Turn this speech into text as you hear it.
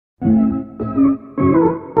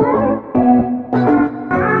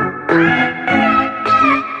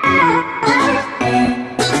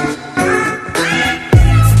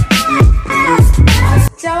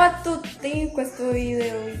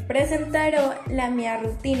la mia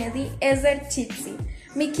routine di esercizi.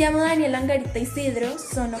 Mi chiamo Daniela Angarita Isidro,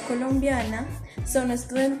 sono colombiana, sono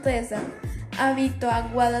studentessa, abito a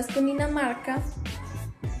Guaduas, Cundinamarca.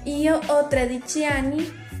 Io ho 13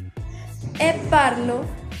 anni e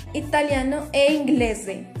parlo italiano e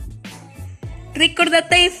inglese.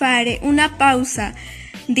 Ricordate di fare una pausa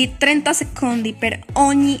di 30 secondi per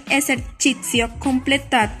ogni esercizio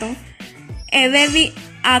completato e bevi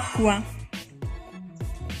acqua.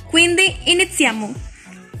 Quindi iniziamo.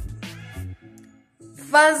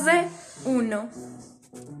 Fase 1.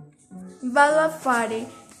 Vado a fare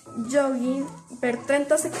jogging per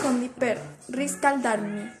 30 secondi per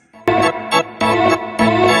riscaldarmi.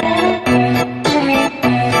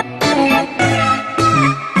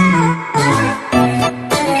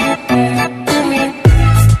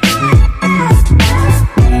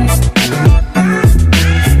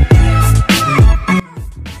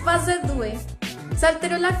 Fase 2.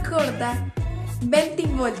 Salterò la corda 20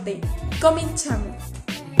 volte. Cominciamo.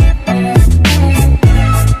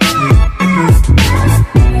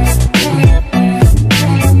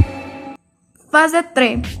 Fase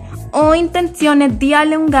 3. Ho intenzione di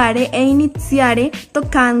allungare e iniziare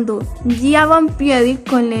toccando gli avampiedi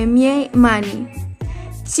con le mie mani.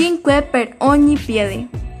 5 per ogni piede.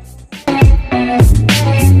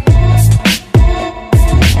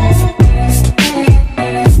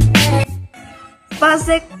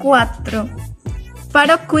 Fase 4.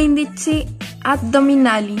 Farò 15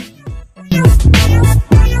 addominali.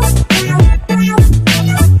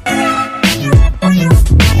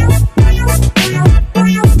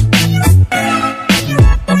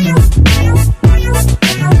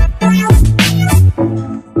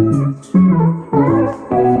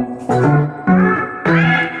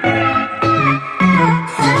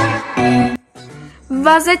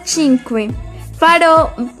 Fase 5.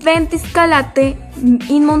 Farò 20 scalate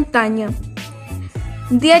in montagna,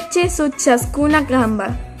 10 su ciascuna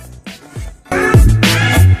gamba.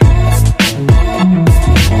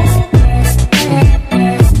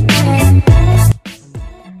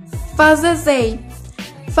 Fase 6.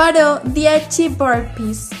 Farò 10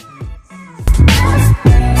 burpees.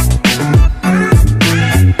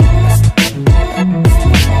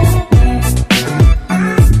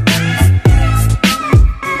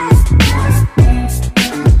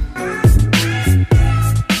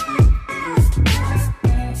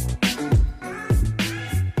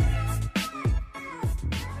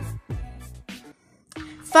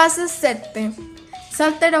 Fase 7.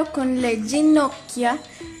 Salterò con le ginocchia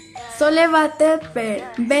sollevate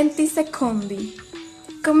per 20 secondi.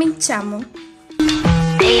 Cominciamo.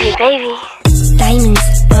 Baby, baby.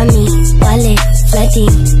 Diamonds, mommy, wallet,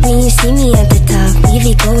 flooding. When you see me at the top, we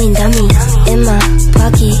be going dummy. In my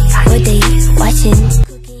pocket, what they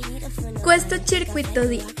watching. Questo circuito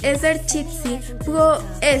di esercizi può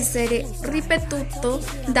essere ripetuto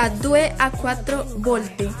da 2 a 4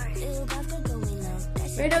 volte.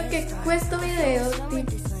 Spero che questo video ti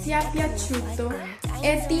sia piaciuto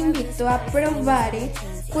e ti invito a provare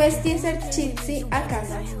questi esercizi a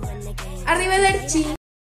casa. Arrivederci!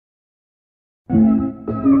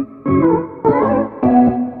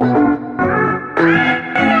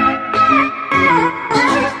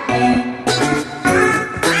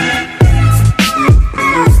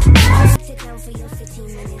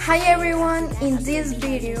 Hi everyone, in this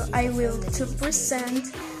video I will to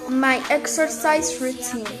present my exercise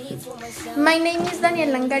routine. My name is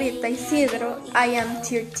Daniela Angarita Isidro. I am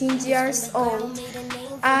 13 years old.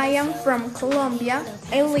 I am from Colombia.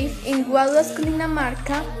 I live in Guaduas,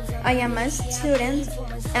 Cundinamarca. I am a student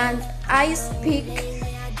and I speak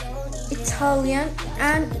Italian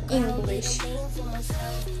and English.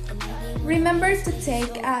 Remember to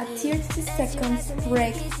take a 30 seconds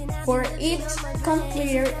break for each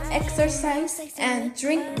completed exercise and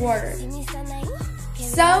drink water.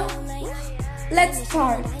 So, let's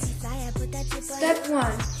start. Step 1.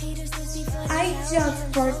 I jump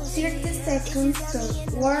for 30 seconds to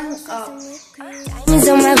warm up. Diamonds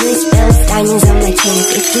on my wristband, diamonds on my chain.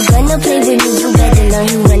 If you gonna play with me, you better learn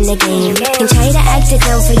who run the game. Can try to act a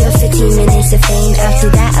clown for your 15 minutes of fame. After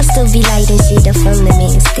that, I'll still be lighting shit up from the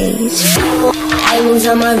main stage. Diamonds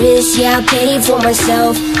on my wrist, yeah, I paid for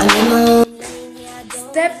myself. I'm in my own.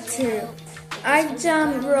 Step 2. I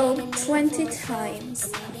jump rope 20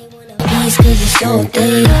 times. Please, cause you're so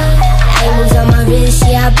thick. Diamonds on my wrist,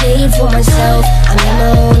 yeah, I paid for myself. I'm in my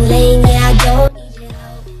own lane, yeah, I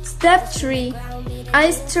don't. Step 3.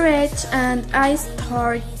 I stretch and I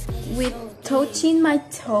start with touching my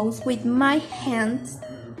toes with my hands.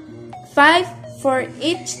 5 for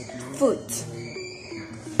each foot.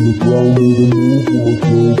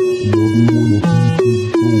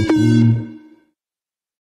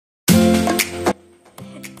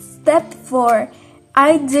 Step 4.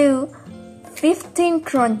 I do 15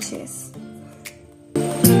 crunches.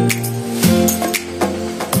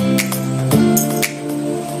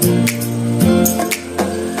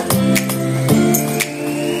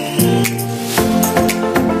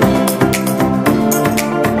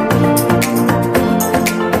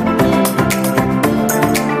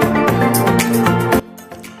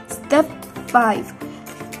 Step 5.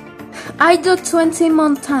 I do 20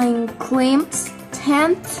 mountain climbs,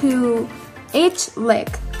 10 to each leg.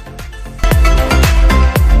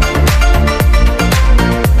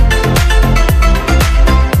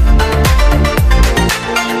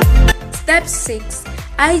 Step 6.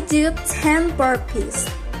 I do 10 burpees.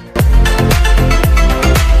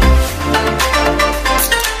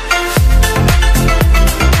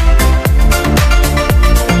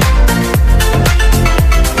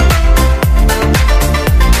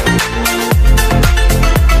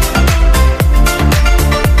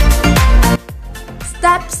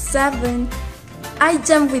 Step 7. I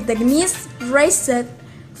jump with the knees raised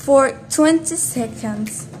for 20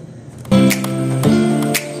 seconds.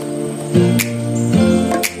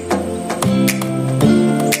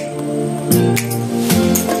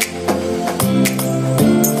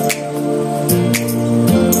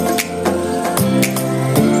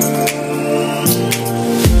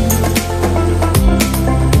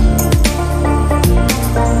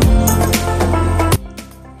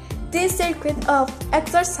 This circuit of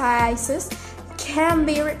exercises can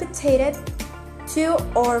be repeated 2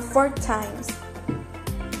 or 4 times.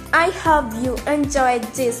 I hope you enjoyed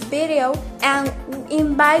this video and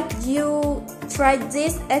invite you to try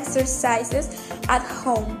these exercises at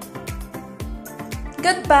home.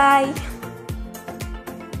 Goodbye!